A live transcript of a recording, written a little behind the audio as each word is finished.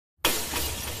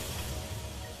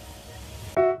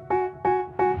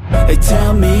They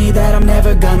tell me that I'm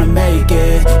never gonna make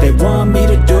it. They want me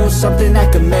to do something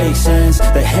that could make sense.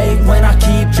 They hate when I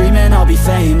keep dreaming I'll be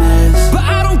famous, but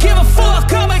I don't give a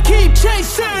fuck, I'ma keep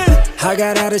chasing. I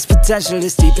got all this potential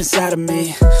that's deep inside of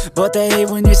me, but they hate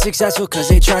when you're successful cause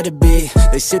they try to be.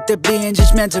 They sit there being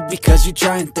judgmental because you're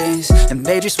trying things, and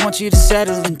they just want you to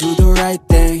settle and do the right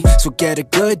thing. So get a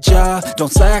good job,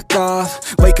 don't slack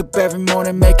off. Wake up every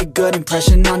morning, make a good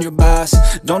impression on your boss.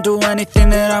 Don't do anything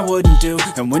that I wouldn't do,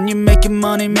 and when you're making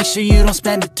money, make sure you don't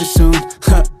spend it too soon.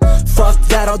 Fuck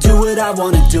that, I'll do what I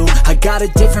wanna do. I got a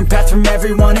different path from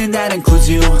everyone, and that includes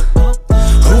you.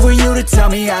 Who are you to tell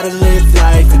me how to live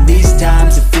life? In these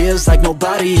times it feels like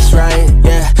nobody's right,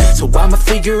 yeah. So I'ma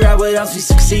figure out what else we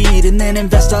succeed, and then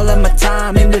invest all of my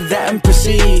time into that and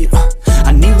proceed.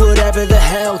 I need whatever the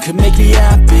hell could make me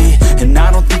happy, and I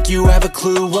don't think you have a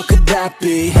clue what could that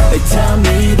be. They tell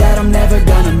me that I'm never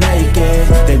gonna make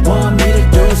it. They want me to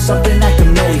do something that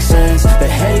can make sense. They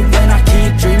hate when I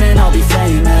keep dreaming I'll be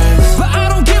famous, but I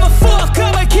don't give a fuck,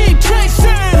 I'ma keep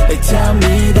chasing. They tell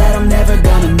me that I'm never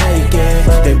gonna make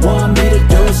it. They want me to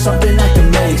do something that can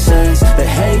make sense. They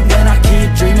hate when I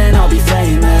keep dreaming I'll be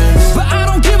famous, but I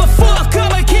don't give a fuck,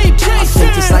 I'ma keep chasing. I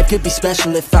think this life could be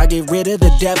special if I get rid of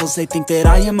the devils. They think that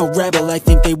I am a rebel, I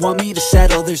think they want me to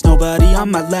settle. There's nobody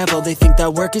on my level. They think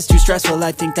that work is too stressful,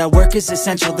 I think that work is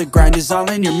essential. The grind is all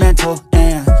in your mental,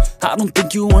 and I don't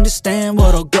think you understand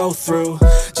what I'll go through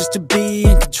just to be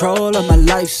in control of my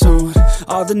life soon.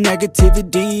 All the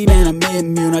negativity, man, I'm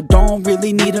immune. I don't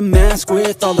really need a mask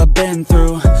with all I've been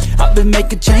through. I've been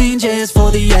making changes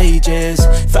for the ages.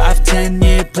 5-10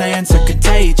 year plans are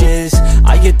contagious.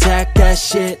 I attack that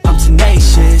shit, I'm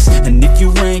tenacious. And if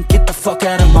you ain't, get the fuck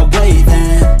out of my way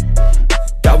then.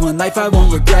 Got one life, I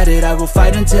won't regret it. I will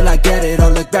fight until I get it.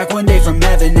 I'll look back one day from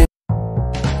heaven and